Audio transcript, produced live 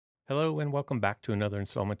Hello and welcome back to another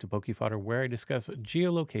installment to Fodder, where I discuss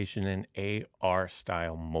geolocation and AR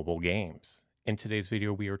style mobile games. In today's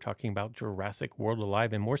video, we are talking about Jurassic World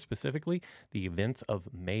Alive and more specifically, the events of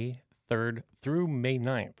May 3rd through May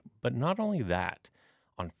 9th. But not only that,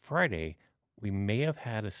 on Friday, we may have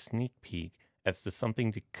had a sneak peek as to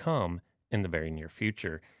something to come in the very near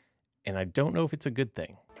future. And I don't know if it's a good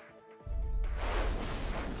thing.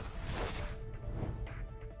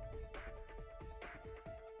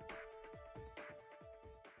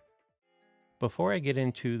 Before I get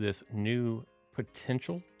into this new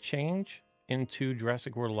potential change into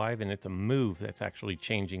Jurassic World Alive, and it's a move that's actually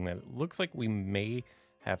changing, that it looks like we may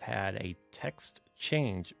have had a text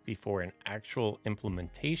change before an actual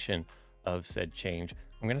implementation of said change,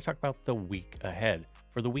 I'm going to talk about the week ahead.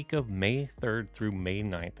 For the week of May 3rd through May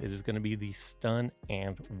 9th, it is going to be the Stun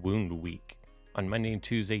and Wound week. On Monday and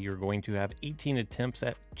Tuesday, you're going to have 18 attempts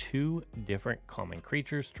at 2 different common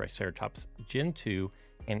creatures, Triceratops Gen 2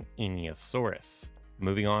 and Enosaurus.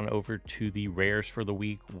 Moving on over to the rares for the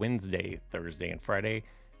week, Wednesday, Thursday, and Friday,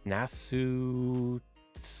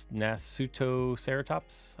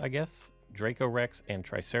 Nasutoceratops, I guess, Dracorex, and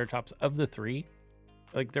Triceratops. Of the 3,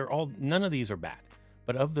 like none of these are bad,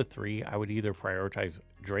 but of the 3, I would either prioritize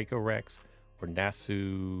Dracorex or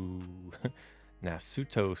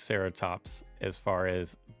Nasutoceratops, as far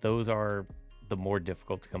as those are the more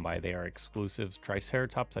difficult to come by. They are exclusives.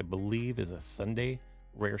 Triceratops, I believe, is a Sunday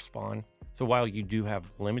rare spawn. So while you do have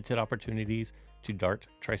limited opportunities to dart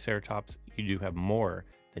Triceratops, you do have more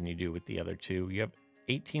than you do with the other 2. You have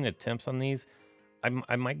 18 attempts on these.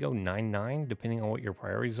 I might go 9-9 depending on what your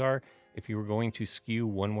priorities are. If you were going to skew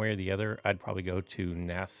one way or the other, I'd probably go to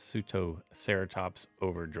Nasutoceratops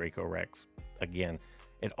over Dracorex. Again,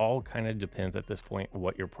 it all kind of depends at this point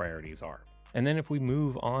what your priorities are. And then if we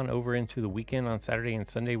move on over into the weekend, on Saturday and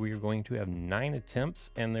Sunday, we are going to have 9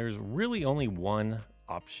 attempts, and there's really only one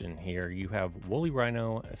option here. You have Woolly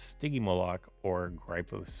Rhino, Stygimoloch, or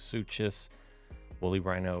Gryposuchus. Woolly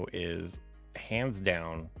Rhino is hands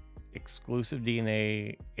down exclusive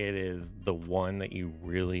DNA. It is the one that you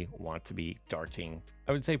really want to be darting.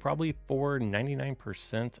 I would say probably for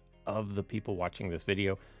 99% of the people watching this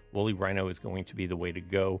video, Woolly Rhino is going to be the way to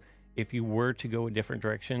go. If you were to go a different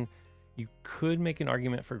direction, you could make an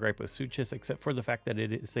argument for Gryposuchus, except for the fact that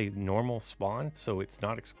it is a normal spawn, so it's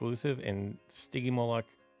not exclusive. And Stygimoloch,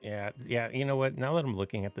 yeah, you know what? Now that I'm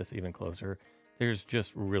looking at this even closer, there's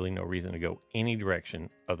just really no reason to go any direction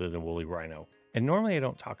other than Woolly Rhino. And normally I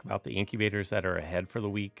don't talk about the incubators that are ahead for the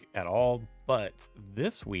week at all, but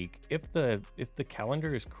this week, if the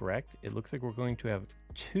calendar is correct, it looks like we're going to have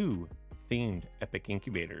 2 themed epic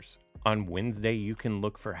incubators. On Wednesday, you can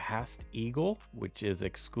look for Hast Eagle, which is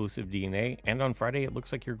exclusive DNA. And on Friday, it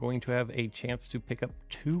looks like you're going to have a chance to pick up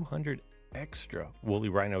 200 extra Woolly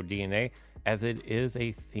Rhino DNA, as it is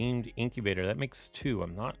a themed incubator. That makes 2.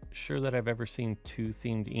 I'm not sure that I've ever seen 2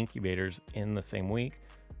 themed incubators in the same week.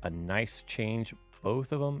 A nice change,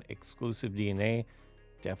 both of them exclusive DNA.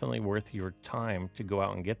 Definitely worth your time to go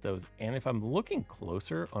out and get those. And if I'm looking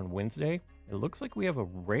closer on Wednesday, it looks like we have a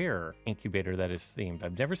rare incubator that is themed.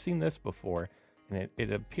 I've never seen this before, and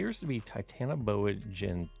it appears to be Titanoboa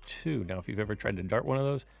Gen 2. Now, if you've ever tried to dart one of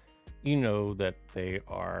those, you know that they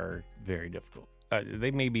are very difficult.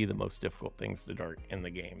 They may be the most difficult things to dart in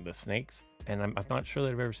the game, the snakes. And I'm not sure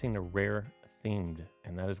that I've ever seen a rare themed,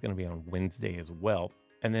 and that is going to be on Wednesday as well.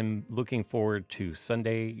 And then looking forward to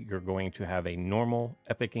Sunday, you're going to have a normal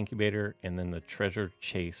epic incubator, and then the treasure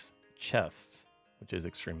chase chests, which is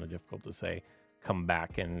extremely difficult to say, come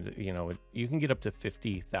back. And you can get up to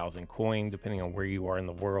 50,000 coin depending on where you are in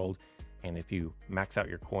the world. And if you max out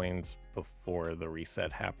your coins before the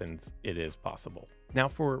reset happens, it is possible. Now,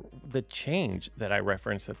 for the change that I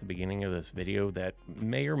referenced at the beginning of this video that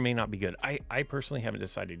may or may not be good, I personally haven't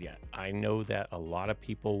decided yet. I know that a lot of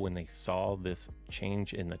people, when they saw this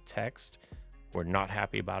change in the text, were not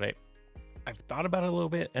happy about it. I've thought about it a little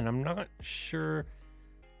bit, and I'm not sure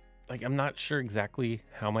exactly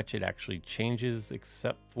how much it actually changes,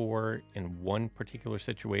 except for in one particular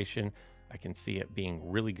situation, I can see it being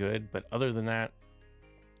really good. But other than that,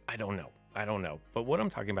 I don't know. But what I'm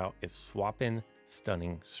talking about is Swappin'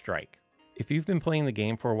 Stunning Strike. If you've been playing the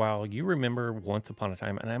game for a while, you remember once upon a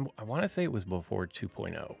time, and I want to say it was before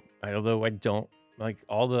 2.0, although I don't, like,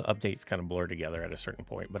 all the updates kind of blur together at a certain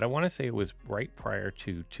point, but I want to say it was right prior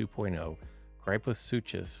to 2.0,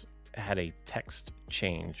 Gryposuchus had a text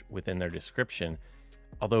change within their description,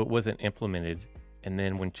 although it wasn't implemented. And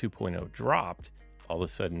then when 2.0 dropped, all of a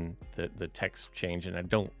sudden the text changed, and I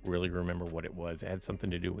don't really remember what it was. It had something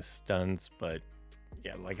to do with stuns, but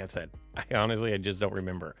yeah, like I said, I just don't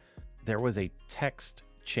remember. There was a text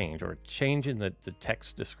change, or a change in the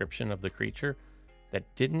text description of the creature that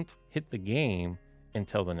didn't hit the game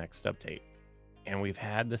until the next update. And we've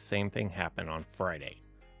had the same thing happen on Friday.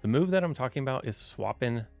 The move that I'm talking about is Swap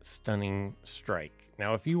In Stunning Strike.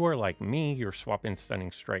 Now, if you are like me, you're Swap In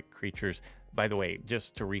Stunning Strike creatures. By the way,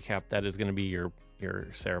 just to recap, that is going to be your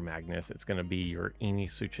Sarah Magnus. It's going to be your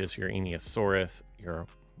Enisuchus, your Eniasaurus, your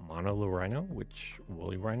Monolurino, which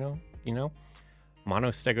woolly rhino, you know,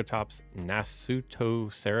 Monostegotops,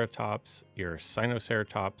 Nasutoceratops, your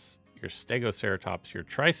Sinoceratops, your Stegoceratops, your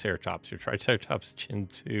Triceratops Gen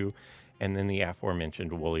 2, and then the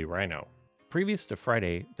aforementioned woolly rhino. Previous to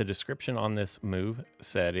Friday, the description on this move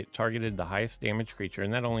said it targeted the highest damage creature,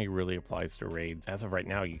 and that only really applies to raids. As of right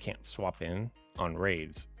now, you can't swap in on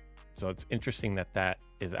raids. So it's interesting that that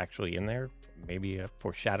is actually in there. Maybe a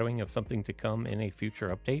foreshadowing of something to come in a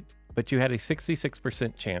future update. But you had a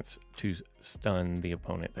 66% chance to stun the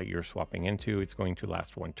opponent that you're swapping into. It's going to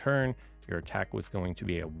last 1 turn. Your attack was going to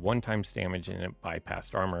be a 1x damage and it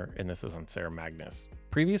bypassed armor, and this is on Sarah Magnus.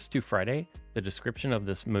 Previous to Friday, the description of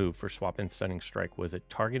this move for Swap In Stunning Strike was it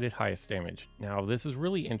targeted highest damage. Now, this is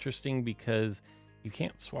really interesting because you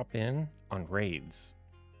can't swap in on raids.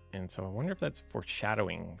 And so I wonder if that's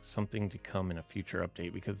foreshadowing something to come in a future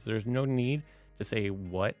update, because there's no need to say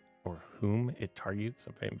what or whom it targets,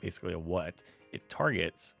 basically a what it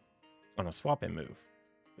targets on a swap in move.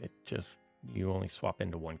 It just, you only swap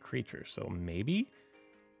into 1 creature. So maybe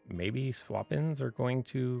swap ins are going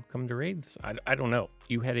to come to raids. I don't know.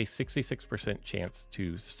 You had a 66% chance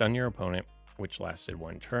to stun your opponent, which lasted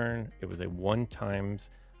 1 turn. It was a 1x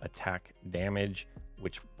attack damage,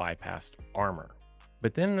 which bypassed armor.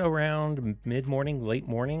 But then around mid-morning, late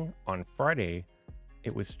morning on Friday,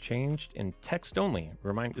 it was changed in text only.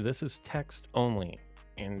 Remind you, this is text only.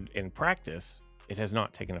 And in practice, it has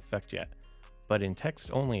not taken effect yet. But in text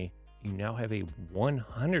only, you now have a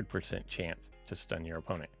 100% chance to stun your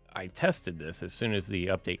opponent. I tested this as soon as the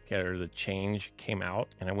update or the change came out,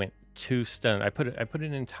 and I went to stun. I put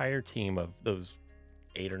an entire team of those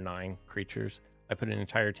 8 or 9 creatures. I put an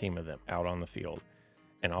entire team of them out on the field,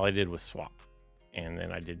 and all I did was swap. And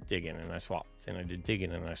then I did dig in and I swapped, and I did dig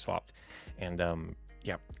in and I swapped. And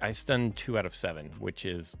yeah, I stunned 2 out of 7, which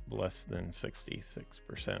is less than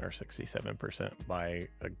 66% or 67% by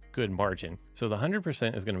a good margin. So the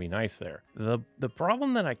 100% is going to be nice there. The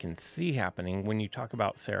problem that I can see happening when you talk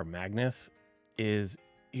about Sarah Magnus is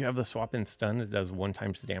you have the swap in stun that does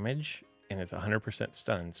 1x damage, and it's 100%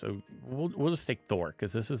 stun. So we'll just take Thor,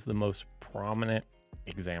 because this is the most prominent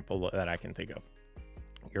example that I can think of.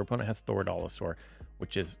 Your opponent has Thorodolosaur,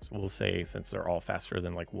 which is, we'll say, since they're all faster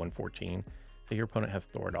than like 114, so your opponent has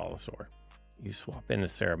Thorodolosaur. You swap into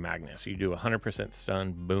Sarah Magnus. You do 100%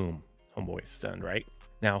 stun, boom, homeboy stunned, right?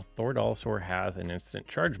 Now, Thorodolosaur has an instant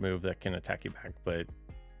charge move that can attack you back, but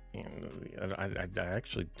you know, I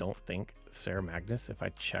actually don't think Sarah Magnus, if I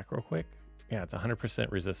check real quick, yeah, it's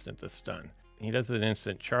 100% resistant to stun. He does an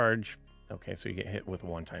instant charge. Okay, so you get hit with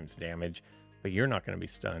 1x damage, but you're not going to be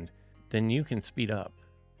stunned. Then you can speed up.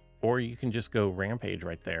 Or you can just go Rampage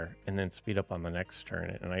right there and then speed up on the next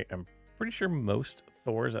turn. And I'm pretty sure most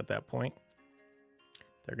Thors at that point,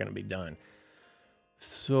 they're going to be done.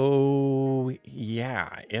 So yeah,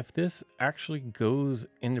 if this actually goes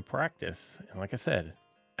into practice, and like I said,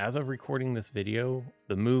 as of recording this video,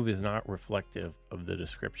 the move is not reflective of the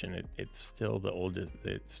description. It's still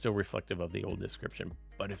it's still reflective of the old description.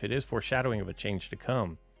 But if it is foreshadowing of a change to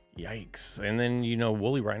come, yikes. And then, you know,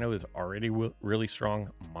 woolly rhino is already really strong.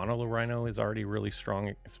 Monolurino is already really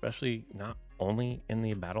strong, especially not only in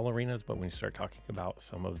the battle arenas, but when you start talking about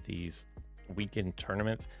some of these weekend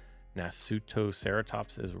tournaments.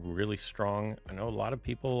 Nasutoceratops is really strong. I know a lot of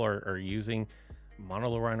people are using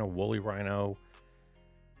Monolurino, woolly rhino,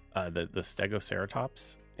 the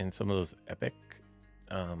Stegoceratops in some of those epic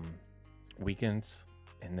weekends,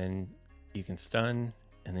 and then you can stun,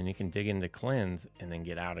 and then you can dig into cleanse and then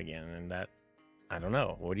get out again. And that, I don't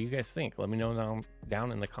know. What do you guys think? Let me know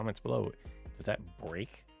down in the comments below. Does that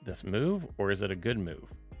break this move, or is it a good move?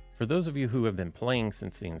 For those of you who have been playing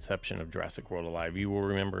since the inception of Jurassic World Alive, you will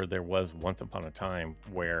remember there was once upon a time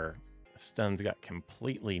where stuns got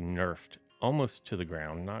completely nerfed almost to the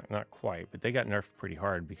ground. Not quite, but they got nerfed pretty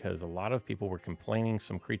hard because a lot of people were complaining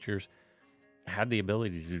some creatures had the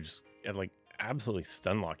ability to just like absolutely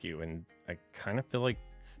stun lock you. And I kind of feel like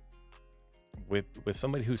with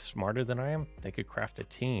somebody who's smarter than I am, they could craft a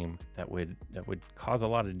team that would cause a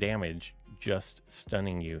lot of damage just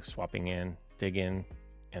stunning you, swapping in, dig in,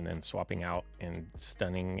 and then swapping out and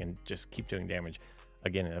stunning and just keep doing damage.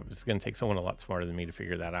 Again, it's going to take someone a lot smarter than me to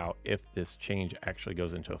figure that out if this change actually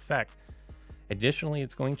goes into effect. Additionally,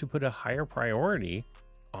 it's going to put a higher priority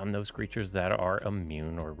on those creatures that are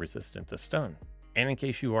immune or resistant to stun. And in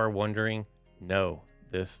case you are wondering, no,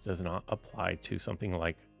 this does not apply to something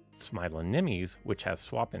like Smilonimes, which has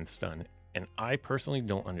swap in stun. And I personally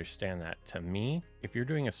don't understand that. To me, if you're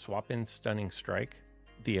doing a swap in stunning strike,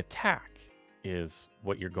 the attack is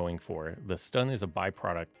what you're going for. The stun is a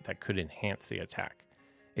byproduct that could enhance the attack.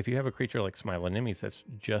 If you have a creature like Smilonimes that's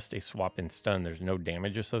just a swap in stun, there's no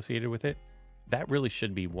damage associated with it, that really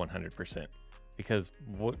should be 100%. Because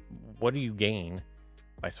what do you gain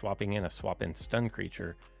by swapping in a swap in stun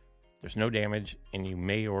creature? There's no damage, and you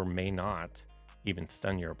may or may not even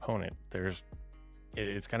stun your opponent.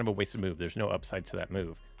 It's kind of a wasted move. There's no upside to that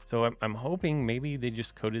move. So I'm hoping maybe they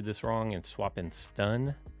just coded this wrong and swap in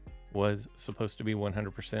stun was supposed to be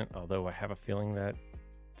 100%, although I have a feeling that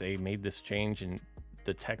they made this change and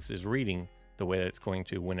the text is reading the way that it's going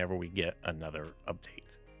to whenever we get another update.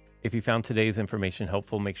 If you found today's information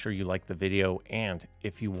helpful, make sure you like the video, and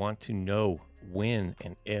if you want to know when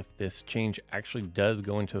and if this change actually does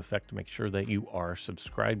go into effect, make sure that you are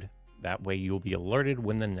subscribed. That way you'll be alerted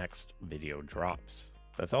when the next video drops.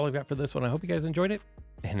 That's all I've got for this one. I hope you guys enjoyed it,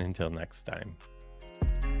 and until next time.